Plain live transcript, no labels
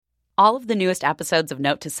All of the newest episodes of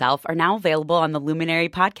Note to Self are now available on the Luminary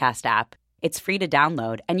podcast app. It's free to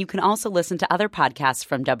download, and you can also listen to other podcasts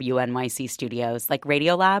from WNYC Studios like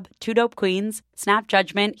Radiolab, Two Dope Queens, Snap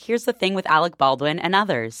Judgment, Here's the Thing with Alec Baldwin, and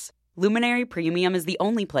others. Luminary Premium is the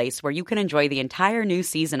only place where you can enjoy the entire new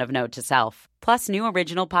season of Note to Self, plus new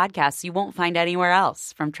original podcasts you won't find anywhere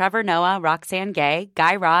else, from Trevor Noah, Roxanne Gay,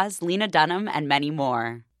 Guy Raz, Lena Dunham, and many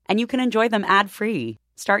more. And you can enjoy them ad-free.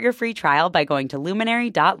 Start your free trial by going to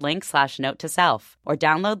luminary.link/note-to-self or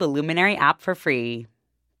download the Luminary app for free.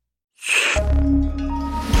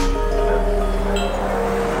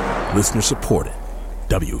 Listener supported.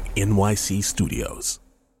 WNYC Studios.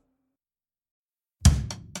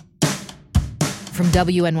 From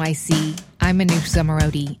WNYC, I'm Manoush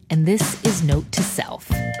Zamarodi, and this is Note to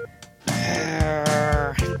Self.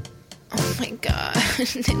 Oh my god,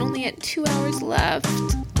 it only had 2 hours left.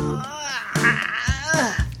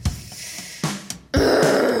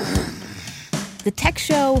 The tech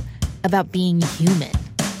show about being human.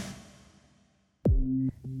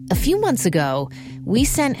 A few months ago, we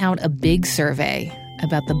sent out a big survey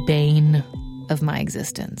about the bane of my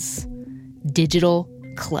existence. Digital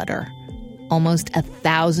clutter. Almost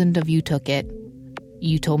 1,000 of you took it.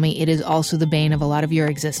 You told me it is also the bane of a lot of your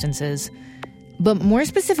existences. But more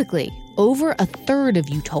specifically, over 1/3 of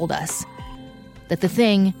you told us that the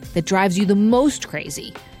thing that drives you the most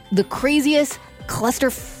crazy, the craziest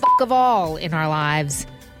clusterfuck of all in our lives,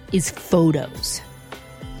 is photos.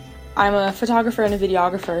 I'm a photographer and a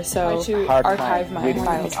videographer, so to archive my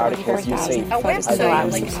files for 4,000 photos that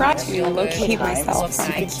allows me to locate myself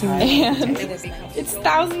and it's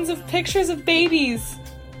thousands of pictures of babies.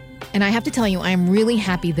 And I have to tell you, I'm really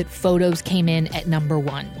happy that photos came in at number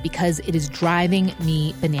 1 because it is driving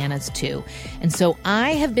me bananas too. And so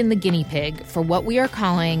I have been the guinea pig for what we are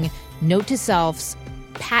calling Note to Self's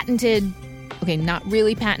patented, okay, not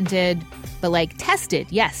really patented, but like tested,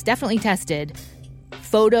 yes, definitely tested,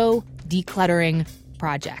 photo decluttering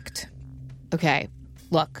project. Okay,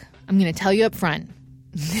 look, I'm going to tell you up front,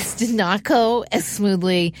 this did not go as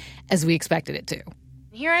smoothly as we expected it to.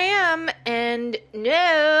 Here I am, and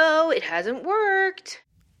no, it hasn't worked.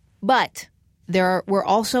 But there were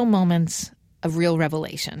also moments of real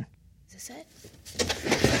revelation. Is this it?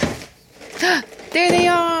 There they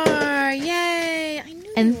are! Yay! I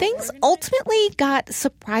knew. And things ultimately got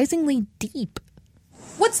surprisingly deep.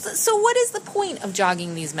 So what is the point of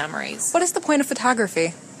jogging these memories? What is the point of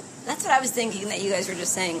photography? That's what I was thinking that you guys were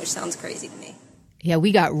just saying, which sounds crazy to me. Yeah,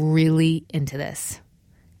 we got really into this.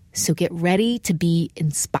 So get ready to be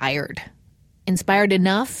inspired. Inspired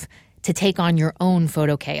enough to take on your own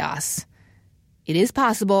photo chaos. It is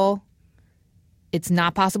possible. It's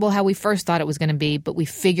not possible how we first thought it was going to be, but we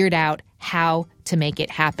figured out how to make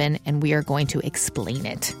it happen, and we are going to explain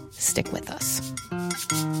it. Stick with us.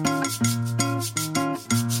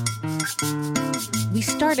 We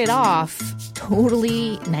started off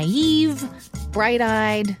totally naive,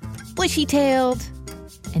 bright-eyed, bushy-tailed,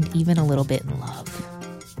 and even a little bit in love.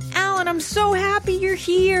 Alan, I'm so happy you're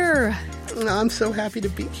here. I'm so happy to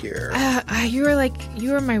be here.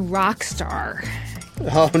 You were my rock star.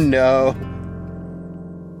 Oh, no.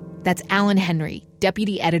 That's Alan Henry,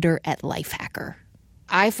 deputy editor at Lifehacker.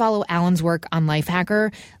 I follow Alan's work on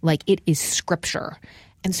Lifehacker like it is scripture.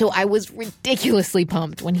 And so I was ridiculously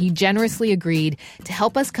pumped when he generously agreed to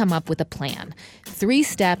help us come up with a plan. 3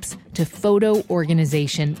 steps to photo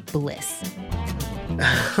organization bliss.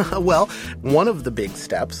 Well, one of the big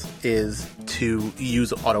steps is to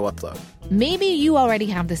use auto-upload. Maybe you already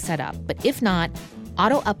have this set up, but if not,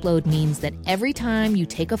 auto-upload means that every time you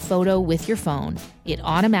take a photo with your phone, it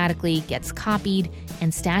automatically gets copied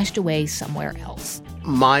and stashed away somewhere else.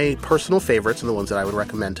 My personal favorites and the ones that I would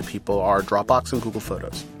recommend to people are Dropbox and Google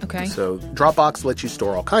Photos. Okay. So Dropbox lets you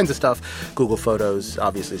store all kinds of stuff. Google Photos,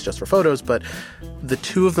 obviously, is just for photos. But the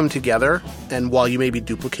two of them together, and while you may be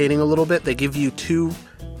duplicating a little bit, they give you 2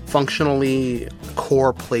 functionally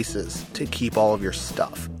core places to keep all of your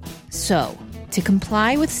stuff. So, to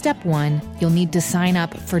comply with step 1, you'll need to sign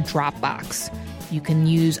up for Dropbox. You can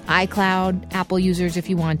use iCloud, Apple users if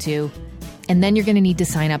you want to, and then you're going to need to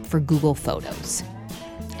sign up for Google Photos.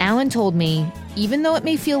 Alan told me, even though it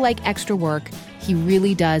may feel like extra work, he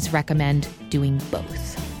really does recommend doing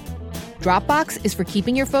both. Dropbox is for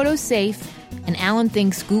keeping your photos safe, and Alan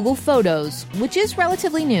thinks Google Photos, which is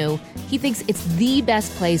relatively new, he thinks it's the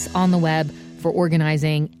best place on the web for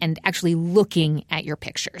organizing and actually looking at your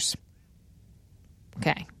pictures.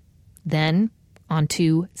 Okay, then on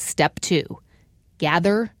to step 2,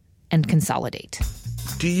 gather and consolidate.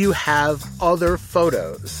 Do you have other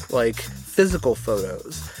photos, like physical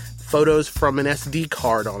photos, photos from an SD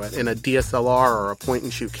card on it in a DSLR or a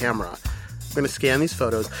point-and-shoot camera. I'm going to scan these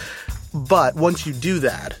photos. But once you do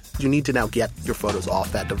that, you need to now get your photos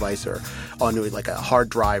off that device or onto like a hard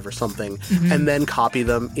drive or something, and then copy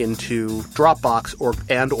them into Dropbox or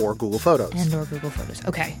Google Photos. And/or Google Photos.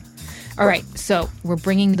 Okay. All right. So we're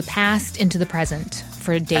bringing the past into the present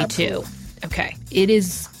for day 2. Okay. It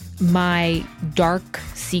is my dark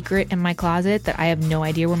secret in my closet that I have no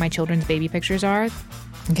idea where my children's baby pictures are.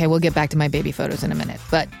 Okay, we'll get back to my baby photos in a minute.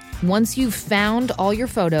 But once you've found all your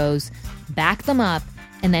photos, back them up,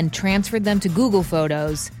 and then transferred them to Google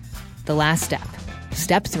Photos, the last step.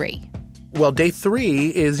 Step 3. Well, day 3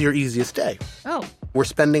 is your easiest day. Oh. We're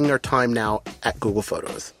spending our time now at Google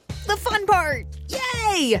Photos. The fun part!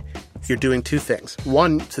 Yay! You're doing 2 things.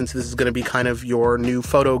 One, since this is going to be kind of your new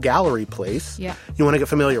photo gallery place, you want to get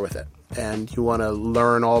familiar with it. And you want to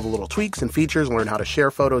learn all the little tweaks and features, learn how to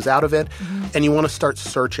share photos out of it, and you want to start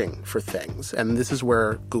searching for things. And this is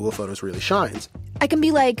where Google Photos really shines. I can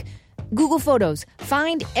be like, Google Photos,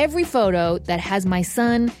 find every photo that has my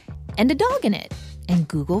son and a dog in it, and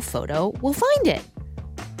Google Photo will find it.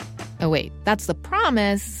 Oh, wait, that's the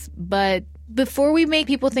promise, but before we make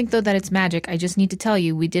people think, though, that it's magic, I just need to tell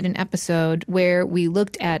you, we did an episode where we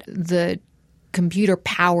looked at the computer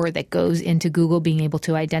power that goes into Google being able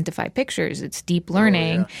to identify pictures. It's deep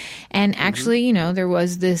learning. And actually, there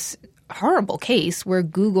was this horrible case where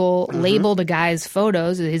Google labeled a guy's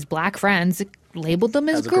photos, his black friends, labeled them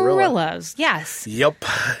as gorillas. Yes. Yep.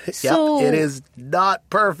 It is not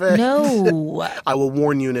perfect. No. I will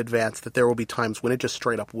warn you in advance that there will be times when it just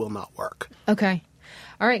straight up will not work. Okay.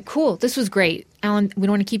 All right, cool. This was great. Alan, we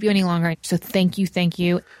don't want to keep you any longer. So thank you. Thank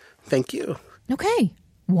you. Okay.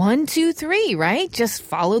 1, 2, 3, right? Just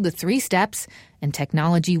follow the 3 steps and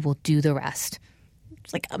technology will do the rest.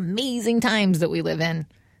 It's like amazing times that we live in.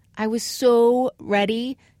 I was so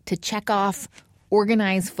ready to check off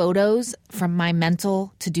organized photos from my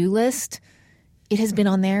mental to-do list. It has been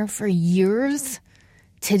on there for years.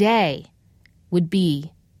 Today would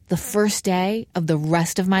be the first day of the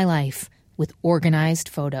rest of my life with organized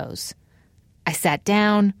photos. I sat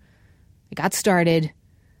down. I got started.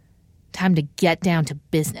 Time to get down to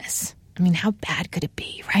business. I mean, how bad could it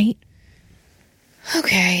be, right?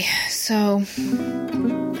 Okay, so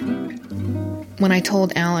when I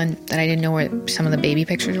told Alan that I didn't know where some of the baby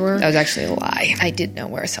pictures were, that was actually a lie. I did know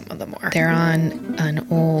where some of them were. They're on an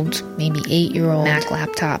old, maybe 8-year-old Mac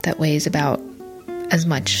laptop that weighs about as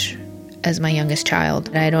much as my youngest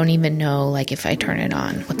child. I don't even know, if I turn it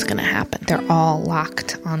on, what's going to happen. They're all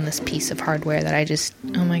locked on this piece of hardware that I just,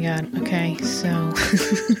 oh my God, okay, so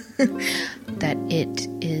that it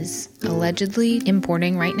is allegedly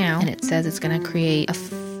importing right now, and it says it's going to create a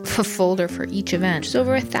folder for each event. There's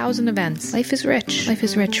over 1,000 events. Life is rich. Life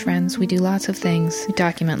is rich, friends. We do lots of things. We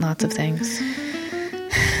document lots of things.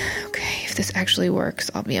 Okay, if this actually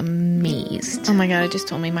works, I'll be amazed. Oh my God, it just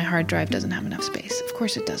told me my hard drive doesn't have enough space. Of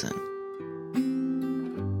course it doesn't.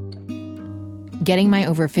 Getting my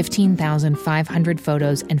over 15,500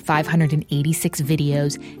 photos and 586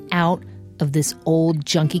 videos out of this old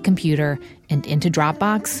junky computer and into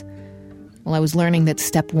Dropbox, well, I was learning that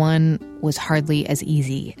step 1 was hardly as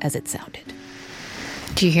easy as it sounded.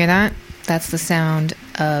 Do you hear that? That's the sound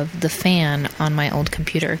of the fan on my old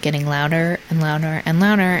computer getting louder and louder and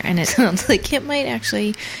louder, and it sounds like it might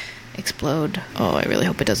actually explode. Oh, I really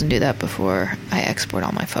hope it doesn't do that before I export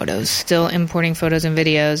all my photos. Still importing photos and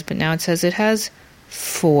videos, but now it says it has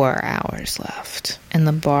 4 hours left. And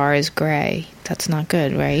the bar is gray. That's not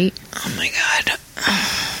good, right? Oh my God.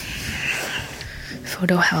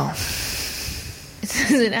 Photo hell. It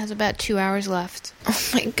says it has about 2 hours left. Oh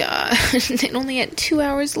my God. It only had 2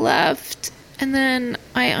 hours left. And then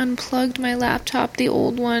I unplugged my laptop, the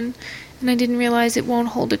old one, and I didn't realize it won't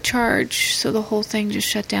hold a charge, so the whole thing just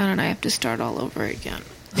shut down and I have to start all over again.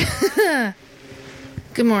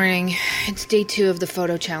 Good morning. It's day 2 of the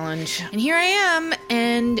photo challenge. And here I am,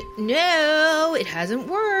 and no, it hasn't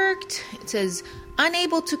worked. It says,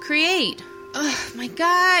 unable to create. Oh my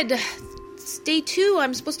God. It's day 2.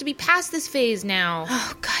 I'm supposed to be past this phase now.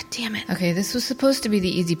 Oh, God damn it. Okay, this was supposed to be the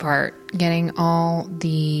easy part, getting all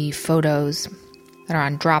the photos that are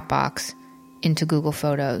on Dropbox into Google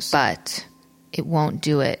Photos, but it won't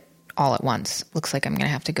do it all at once. Looks like I'm going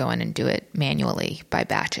to have to go in and do it manually by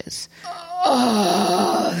batches.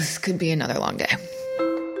 Oh, this could be another long day.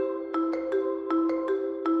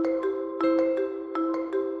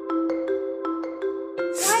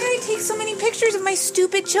 Why did I take so many pictures of my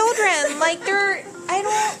stupid children?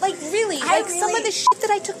 Some of the shit that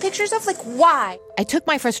I took pictures of, why? I took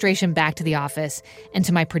my frustration back to the office and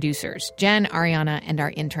to my producers, Jen, Ariana, and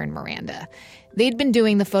our intern, Miranda. They'd been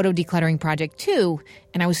doing the photo decluttering project too,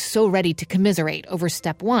 and I was so ready to commiserate over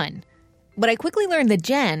step 1. But I quickly learned that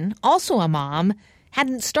Jen, also a mom,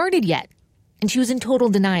 hadn't started yet, and she was in total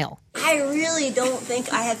denial. I really don't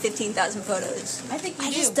think I have 15,000 photos. I think you do.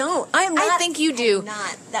 I just don't. I am not. I think you do. I'm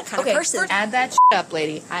not that kind of person. First, add that up,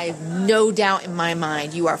 lady. I have no doubt in my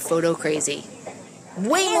mind you are photo crazy.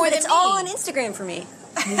 Way more than it's me. all on Instagram for me.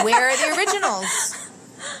 Where are the originals?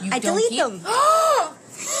 I delete them.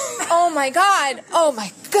 Oh my god. Oh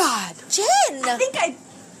my god. Jen!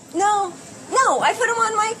 No, I put them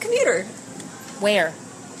on my computer. Where?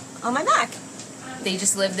 On my Mac. They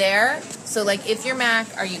just live there? So, like, if your Mac,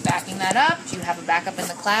 are you backing that up? Do you have a backup in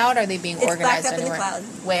the cloud? Are they being organized backed up anywhere? in the cloud.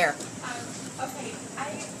 Where?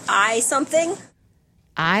 Something?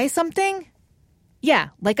 Something? Yeah,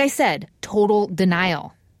 like I said, total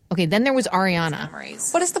denial. Okay, then there was Ariana.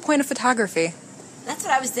 What is the point of photography? That's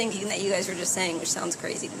what I was thinking that you guys were just saying, which sounds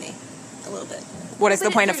crazy to me. A little bit. What is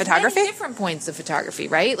the point of photography? There's different points of photography,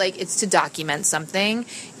 right? Like, it's to document something.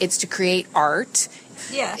 It's to create art.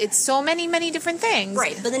 Yeah. It's so many, many different things.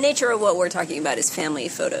 Right, but the nature of what we're talking about is family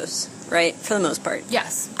photos, right? For the most part.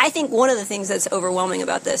 Yes. I think one of the things that's overwhelming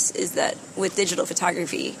about this is that with digital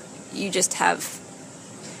photography, you just have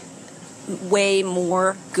way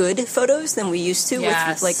more good photos than we used to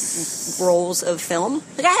with, like, rolls of film.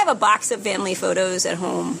 Like, I have a box of family photos at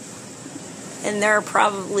home, and there are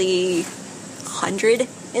probably 100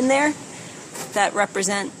 in there that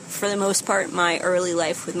represent, for the most part, my early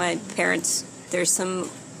life with my parents. There's some,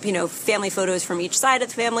 family photos from each side of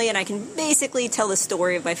the family, and I can basically tell the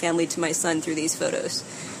story of my family to my son through these photos.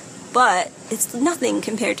 But it's nothing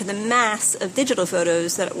compared to the mass of digital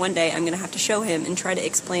photos that one day I'm going to have to show him and try to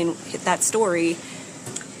explain that story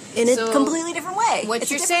in a completely different way. What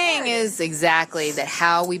you're saying is exactly that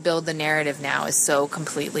how we build the narrative now is so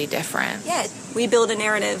completely different. Yeah, we build a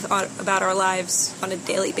narrative about our lives on a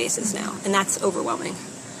daily basis now, and that's overwhelming.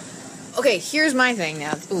 Okay, here's my thing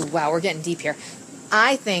now. Ooh, wow, we're getting deep here.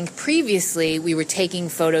 I think previously we were taking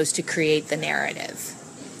photos to create the narrative.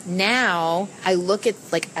 Now, I look at,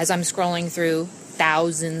 like, as I'm scrolling through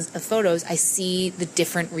thousands of photos, I see the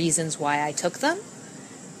different reasons why I took them.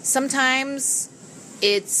 Sometimes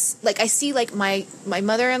it's, like, I see, like, my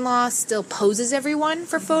mother-in-law still poses everyone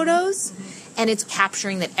for photos, and it's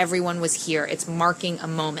capturing that everyone was here. It's marking a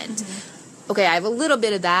moment. Okay, I have a little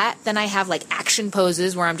bit of that. Then I have, like, action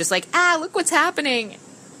poses where I'm just like, look what's happening.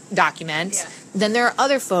 Document. Yeah. Then there are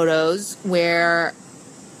other photos where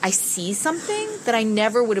I see something that I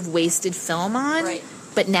never would have wasted film on. Right.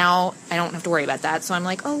 But now I don't have to worry about that. So I'm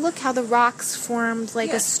like, oh, look how the rocks formed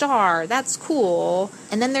like a star. That's cool.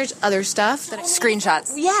 And then there's other stuff.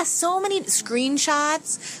 Screenshots. Yeah, so many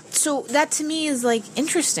screenshots. So that to me is, like,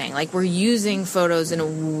 interesting. Like, we're using photos in a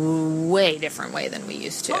way different way than we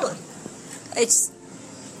used to. Totally. It's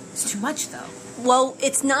too much, though. Well,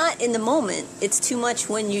 it's not in the moment. It's too much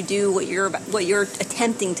when you do what you're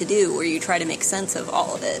attempting to do, where you try to make sense of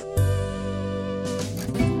all of it.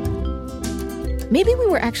 Maybe we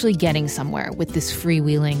were actually getting somewhere with this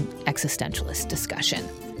freewheeling existentialist discussion.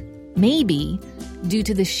 Maybe, due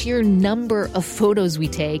to the sheer number of photos we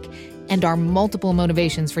take and our multiple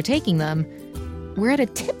motivations for taking them, we're at a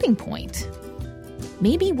tipping point.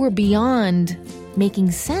 Maybe we're beyond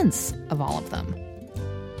making sense of all of them.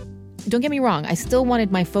 Don't get me wrong, I still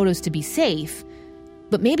wanted my photos to be safe,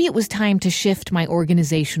 but maybe it was time to shift my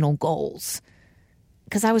organizational goals.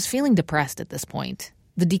 Because I was feeling depressed at this point.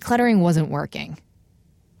 The decluttering wasn't working.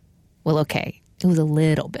 Well, okay, it was a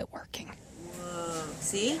little bit working. Whoa,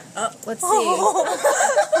 see? Let's see. Oh,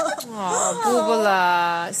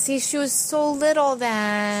 Boobala. See, she was so little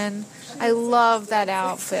then. I love that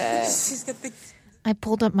outfit. I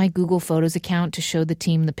pulled up my Google Photos account to show the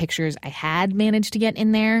team the pictures I had managed to get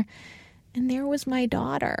in there. And there was my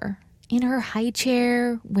daughter in her high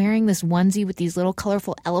chair, wearing this onesie with these little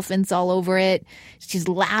colorful elephants all over it. She's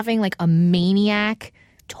laughing like a maniac,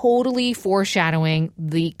 totally foreshadowing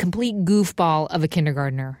the complete goofball of a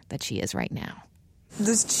kindergartner that she is right now.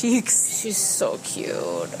 Those cheeks. She's so cute.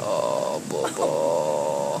 Oh,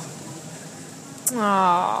 Bobo.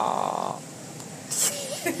 Aww.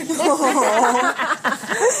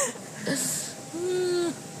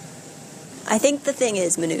 I think the thing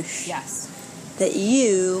is, Manoush, yes, that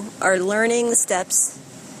you are learning the steps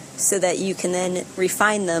so that you can then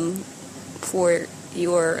refine them for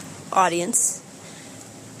your audience,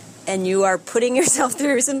 and you are putting yourself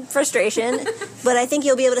through some frustration, but I think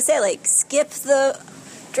you'll be able to say, like, skip the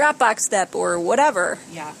Dropbox step or whatever.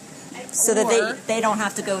 Yeah. So that they don't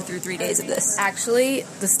have to go through 3 days of this. Actually,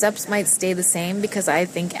 the steps might stay the same because I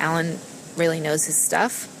think Alan really knows his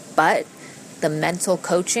stuff, but the mental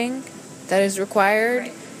coaching that is required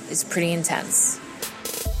is pretty intense.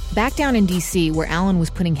 Back down in D.C., where Alan was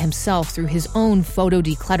putting himself through his own photo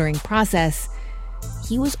decluttering process,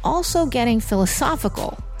 he was also getting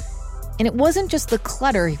philosophical. And it wasn't just the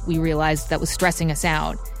clutter, we realized, that was stressing us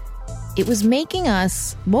out. It was making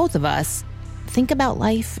us, both of us, think about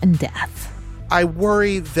life and death. I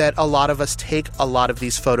worry that a lot of us take a lot of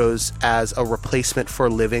these photos as a replacement for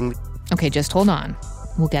living. Okay, just hold on.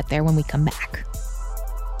 We'll get there when we come back.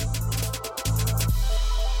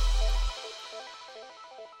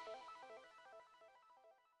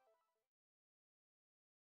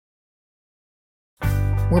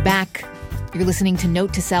 We're back. You're listening to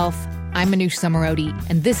Note to Self. I'm Manoush Samarodi,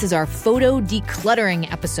 and this is our photo decluttering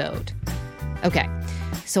episode. Okay,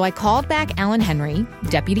 so I called back Alan Henry,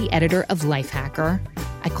 deputy editor of Lifehacker.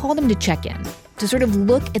 I called him to check in, to sort of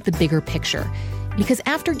look at the bigger picture. Because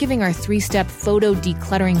after giving our 3-step photo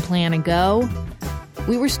decluttering plan a go,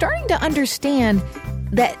 we were starting to understand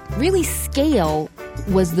that really scale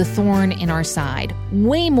was the thorn in our side,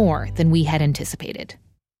 way more than we had anticipated.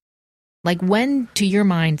 Like, when, to your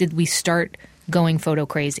mind, did we start going photo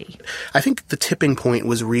crazy? I think the tipping point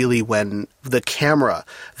was really when the camera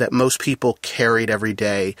that most people carried every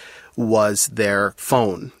day was their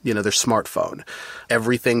phone, their smartphone.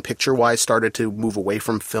 Everything picture-wise started to move away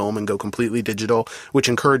from film and go completely digital, which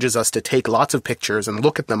encourages us to take lots of pictures and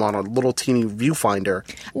look at them on a little teeny viewfinder.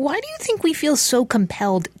 Why do you think we feel so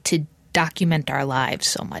compelled to document our lives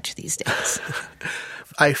so much these days?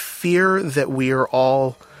 I fear that we are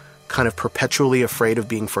all kind of perpetually afraid of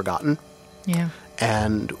being forgotten. Yeah.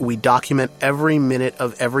 And we document every minute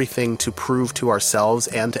of everything to prove to ourselves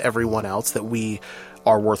and to everyone else that we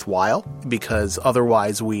are worthwhile, because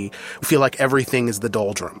otherwise we feel like everything is the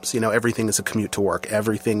doldrums. Everything is a commute to work.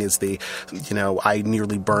 Everything is I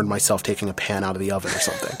nearly burned myself taking a pan out of the oven or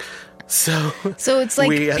something. So it's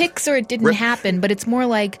like pics or it didn't happen, but it's more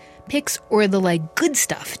like pics or the good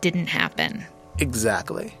stuff didn't happen.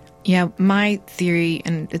 Exactly. Yeah, my theory,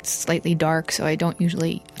 and it's slightly dark, so I don't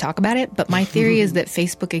usually talk about it, but my theory is that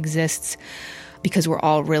Facebook exists because we're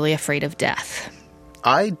all really afraid of death.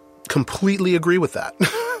 I completely agree with that.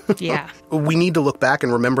 Yeah. We need to look back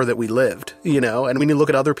and remember that we lived, and we need to look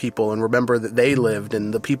at other people and remember that they lived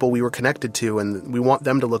and the people we were connected to, and we want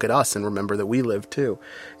them to look at us and remember that we lived too.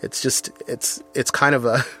 It's just, it's kind of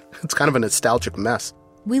a nostalgic mess.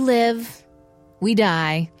 We live, we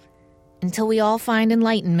die. Until we all find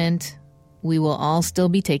enlightenment, we will all still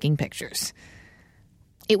be taking pictures.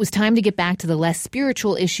 It was time to get back to the less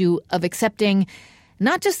spiritual issue of accepting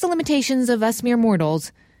not just the limitations of us mere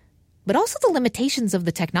mortals, but also the limitations of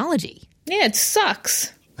the technology. Yeah, it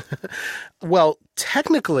sucks. Well,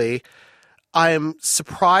 technically, I'm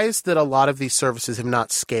surprised that a lot of these services have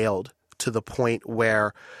not scaled to the point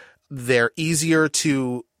where they're easier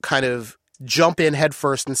to kind of jump in head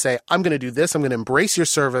first and say, I'm going to do this. I'm going to embrace your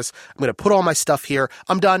service. I'm going to put all my stuff here.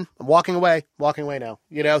 I'm done. I'm walking away now.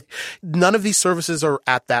 None of these services are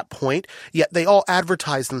at that point, yet they all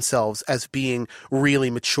advertise themselves as being really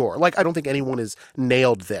mature. I don't think anyone has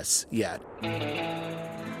nailed this yet.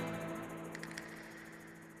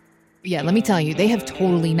 Yeah, let me tell you, they have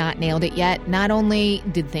totally not nailed it yet. Not only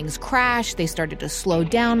did things crash, they started to slow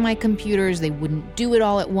down my computers. They wouldn't do it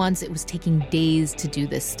all at once. It was taking days to do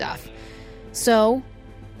this stuff. So,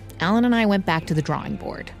 Alan and I went back to the drawing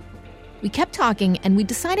board. We kept talking, and we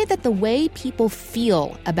decided that the way people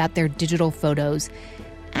feel about their digital photos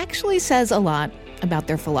actually says a lot about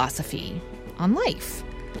their philosophy on life.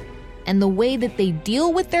 And the way that they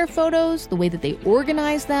deal with their photos, the way that they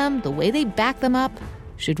organize them, the way they back them up,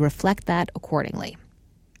 should reflect that accordingly.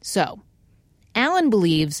 So, Alan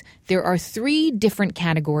believes there are 3 different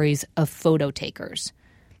categories of photo takers.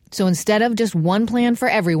 So instead of just one plan for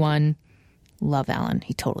everyone, love Alan,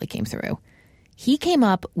 he totally came through. He came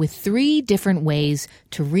up with 3 different ways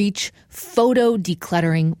to reach photo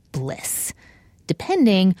decluttering bliss,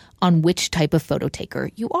 depending on which type of photo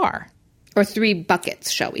taker you are. Or 3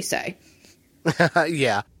 buckets, shall we say.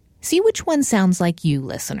 Yeah. See which one sounds like you,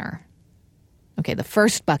 listener. Okay, the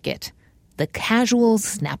first bucket, the casual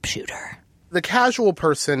snap shooter. The casual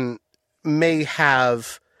person may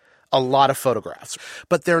have a lot of photographs,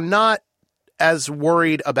 but they're not as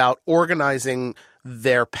worried about organizing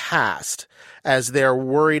their past as they're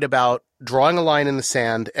worried about drawing a line in the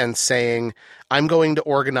sand and saying, I'm going to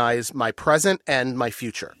organize my present and my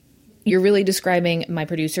future. You're really describing my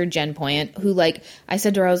producer, Jen Poyant, who, I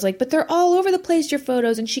said to her, I was like, but they're all over the place, your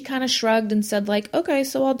photos. And she kind of shrugged and said, okay,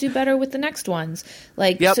 so I'll do better with the next ones.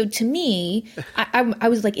 Yep. So to me, I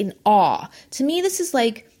was in awe. To me, this is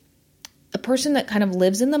a person that kind of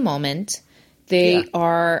lives in the moment. They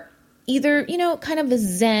are either, kind of a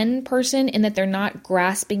Zen person in that they're not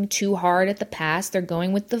grasping too hard at the past. They're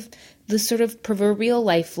going with the sort of proverbial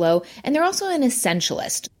life flow. And they're also an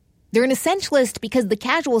essentialist. They're an essentialist because the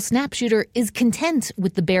casual snap shooter is content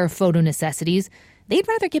with the bare photo necessities. They'd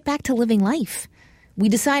rather get back to living life. We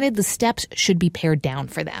decided the steps should be pared down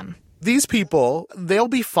for them. These people, they'll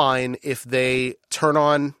be fine if they turn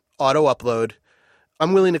on auto upload.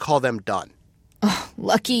 I'm willing to call them done. Oh,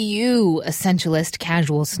 lucky you, essentialist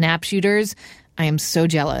casual snap shooters. I am so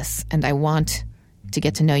jealous, and I want to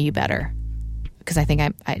get to know you better. Because I think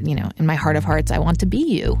I in my heart of hearts, I want to be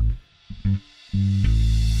you.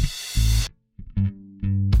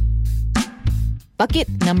 Bucket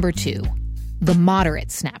number 2, the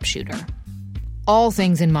moderate snap shooter. All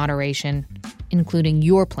things in moderation, including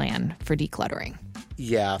your plan for decluttering.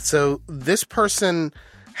 Yeah, so this person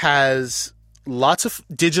has lots of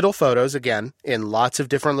digital photos, again, in lots of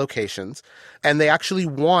different locations, and they actually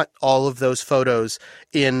want all of those photos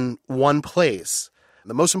in one place.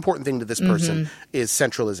 The most important thing to this person is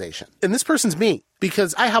centralization. And this person's me,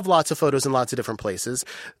 because I have lots of photos in lots of different places.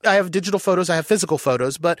 I have digital photos, I have physical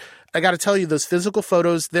photos, but I got to tell you, those physical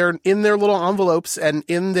photos, they're in their little envelopes and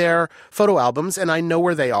in their photo albums, and I know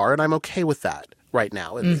where they are, and I'm okay with that right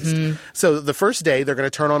now, at least. So the first day, they're going to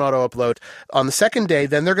turn on auto upload. On the second day,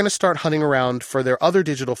 then they're going to start hunting around for their other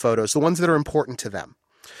digital photos, the ones that are important to them.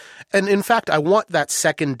 And in fact, I want that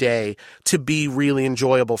second day to be really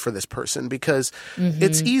enjoyable for this person, because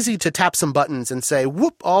it's easy to tap some buttons and say,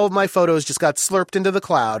 whoop, all of my photos just got slurped into the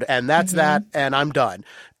cloud, and that's that, and I'm done.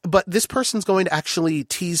 But this person's going to actually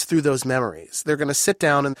tease through those memories. They're going to sit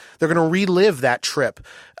down and they're going to relive that trip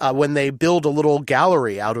when they build a little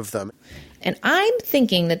gallery out of them. And I'm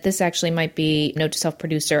thinking that this actually might be Note to Self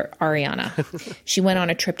producer Ariana. She went on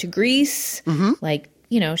a trip to Greece.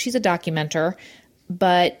 She's a documenter,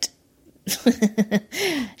 but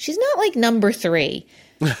she's not like number 3.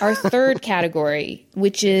 Our third category,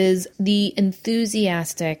 which is the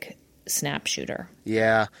enthusiastic snap shooter.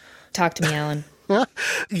 Yeah. Talk to me, Alan.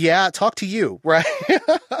 Yeah, talk to you, right?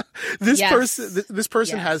 This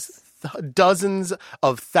person has dozens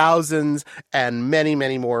of thousands and many,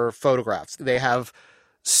 many more photographs. They have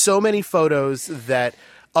so many photos that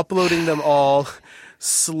uploading them all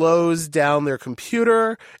slows down their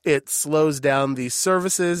computer. It slows down these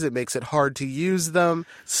services. It makes it hard to use them.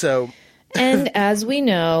 And as we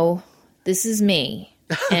know, this is me.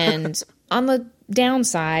 And on the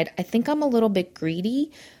downside, I think I'm a little bit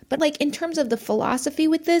greedy. But in terms of the philosophy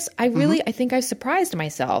with this, I think I've surprised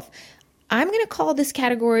myself. I'm going to call this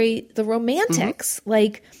category the romantics.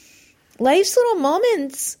 Life's little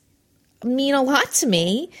moments mean a lot to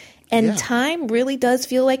me. And time really does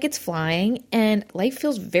feel like it's flying, and life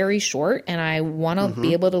feels very short, and I want to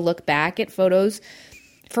be able to look back at photos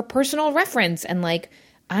for personal reference and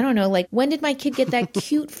I don't know, when did my kid get that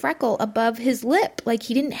cute freckle above his lip?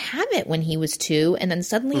 He didn't have it when he was 2, and then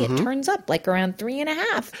suddenly it turns up around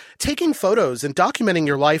 3.5. Taking photos and documenting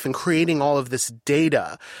your life and creating all of this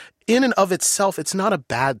data, in and of itself, it's not a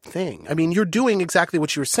bad thing. I mean, you're doing exactly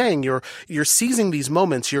what you were saying. You're seizing these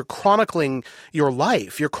moments. You're chronicling your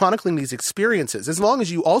life. You're chronicling these experiences. As long as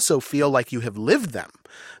you also feel like you have lived them,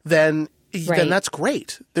 then that's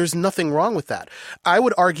great. There's nothing wrong with that. I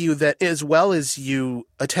would argue that as well as you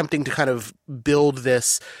attempting to kind of build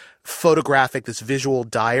this photographic, this visual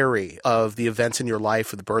diary of the events in your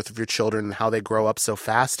life, of the birth of your children and how they grow up so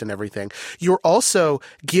fast and everything, you're also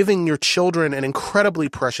giving your children an incredibly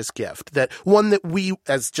precious gift, that one that we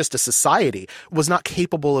as just a society was not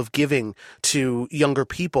capable of giving to younger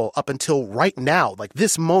people up until right now,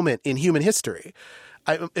 this moment in human history.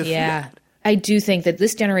 I do think that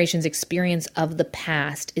this generation's experience of the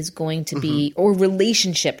past is going to be, or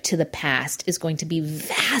relationship to the past is going to be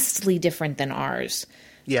vastly different than ours.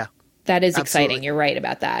 Yeah. That is Absolutely. exciting. You're right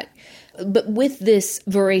about that. But with this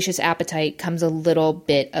voracious appetite comes a little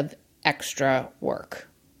bit of extra work,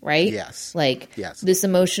 right? Yes. This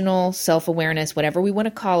emotional self-awareness, whatever we want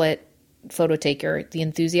to call it, photo taker, the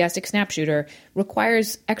enthusiastic snap shooter,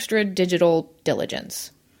 requires extra digital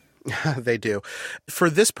diligence. They do. For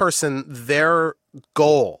this person, their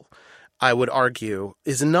goal, I would argue,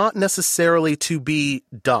 is not necessarily to be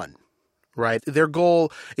done, right? Their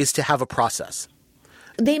goal is to have a process.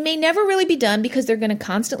 They may never really be done because they're going to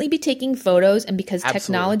constantly be taking photos, and because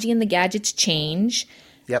technology and the gadgets change.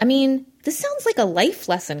 Yep. I mean, this sounds like a life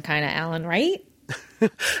lesson kind of, Alan, right?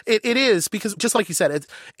 It is, because just like you said,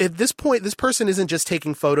 at this point, this person isn't just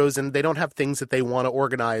taking photos and they don't have things that they want to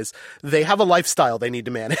organize. They have a lifestyle they need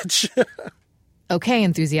to manage. Okay,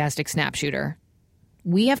 enthusiastic snap shooter.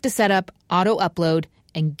 We have to set up auto upload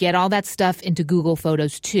and get all that stuff into Google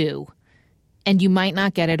Photos too. And you might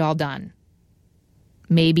not get it all done.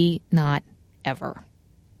 Maybe not ever.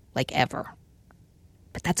 Like ever.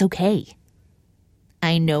 But that's okay.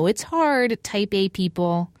 I know it's hard, type A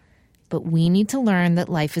people, but we need to learn that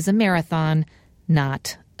life is a marathon,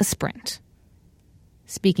 not a sprint.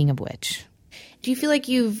 Speaking of which, do you feel like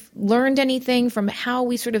you've learned anything from how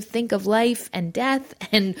we sort of think of life and death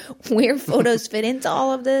and where photos fit into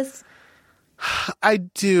all of this? I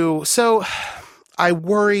do. So I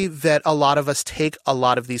worry that a lot of us take a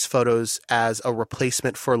lot of these photos as a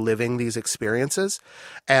replacement for living these experiences.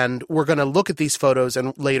 And we're going to look at these photos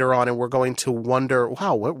and later on and we're going to wonder,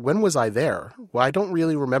 wow, when was I there? Well, I don't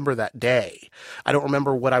really remember that day. I don't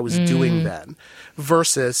remember what I was doing then,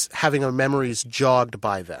 versus having our memories jogged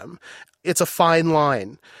by them. It's a fine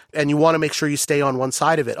line, and you want to make sure you stay on one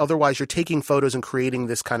side of it. Otherwise, you're taking photos and creating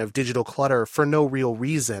this kind of digital clutter for no real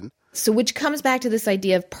reason. So which comes back to this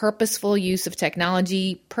idea of purposeful use of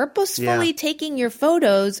technology, purposefully taking your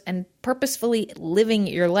photos and purposefully living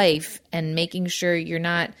your life and making sure you're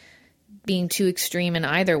not being too extreme in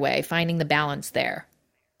either way, finding the balance there.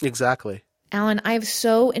 Exactly. Alan, I've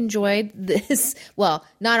so enjoyed this. Well,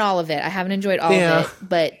 not all of it. I haven't enjoyed all of it,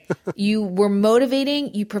 but you were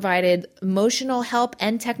motivating. You provided emotional help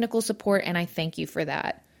and technical support, and I thank you for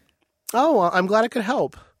that. Oh, well, I'm glad I could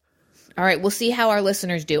help. All right, we'll see how our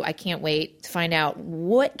listeners do. I can't wait to find out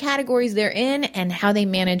what categories they're in and how they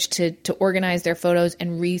manage to organize their photos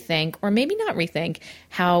and rethink, or maybe not rethink,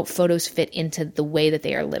 how photos fit into the way that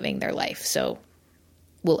they are living their life. So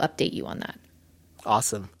we'll update you on that.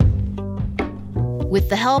 Awesome. With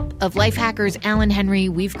the help of life hackers Alan Henry,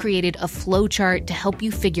 we've created a flowchart to help you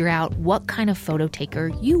figure out what kind of photo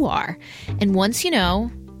taker you are. And once you know,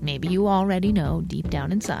 maybe you already know deep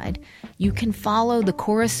down inside, you can follow the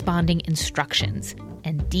corresponding instructions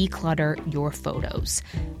and declutter your photos.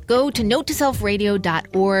 Go to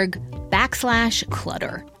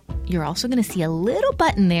notetoselfradio.org/clutter. You're also going to see a little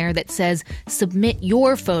button there that says submit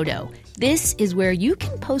your photo. This is where you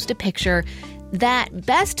can post a picture that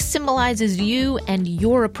best symbolizes you and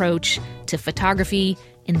your approach to photography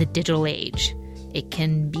in the digital age. It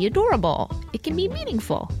can be adorable. It can be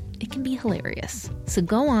meaningful. It can be hilarious. So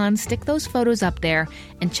go on, stick those photos up there,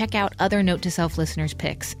 and check out other Note to Self listeners'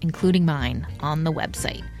 pics, including mine, on the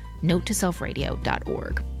website,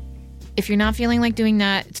 notetoselfradio.org. If you're not feeling like doing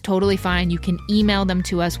that, it's totally fine. You can email them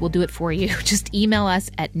to us. We'll do it for you. Just email us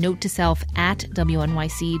at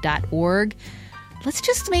notetoself@wnyc.org. Let's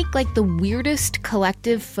just make like the weirdest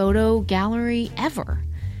collective photo gallery ever.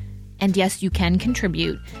 And yes, you can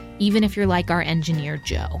contribute, even if you're like our engineer,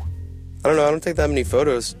 Joe. I don't know. I don't take that many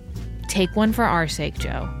photos. Take one for our sake,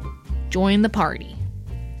 Joe. Join the party.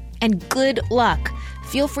 And good luck.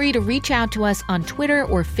 Feel free to reach out to us on Twitter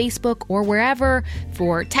or Facebook or wherever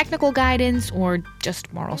for technical guidance or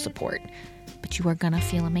just moral support. But you are going to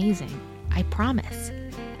feel amazing. I promise.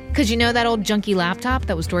 Because you know that old junky laptop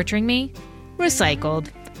that was torturing me? Recycled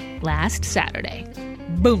last Saturday.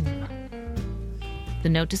 Boom. The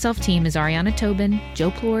Note to Self team is Ariana Tobin,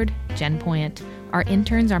 Joe Plord, Jen Poyant. Our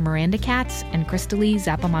interns are Miranda Katz and Crystalie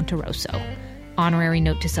Zappamonteroso. Honorary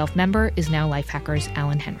Note to Self member is now life hackers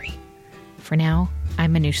Alan Henry. For now,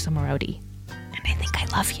 I'm Manoush Samarodi, and I think I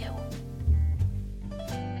love you.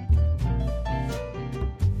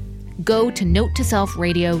 Go to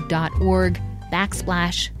notetoselfradio.org/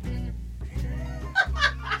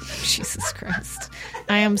 Jesus Christ.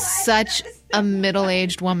 I am such a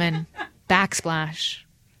middle-aged woman. Backsplash.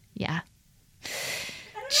 Yeah.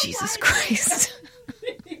 Jesus Christ.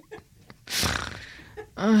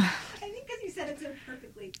 I think because you said it so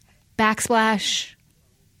perfectly. Backsplash.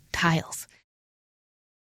 Tiles.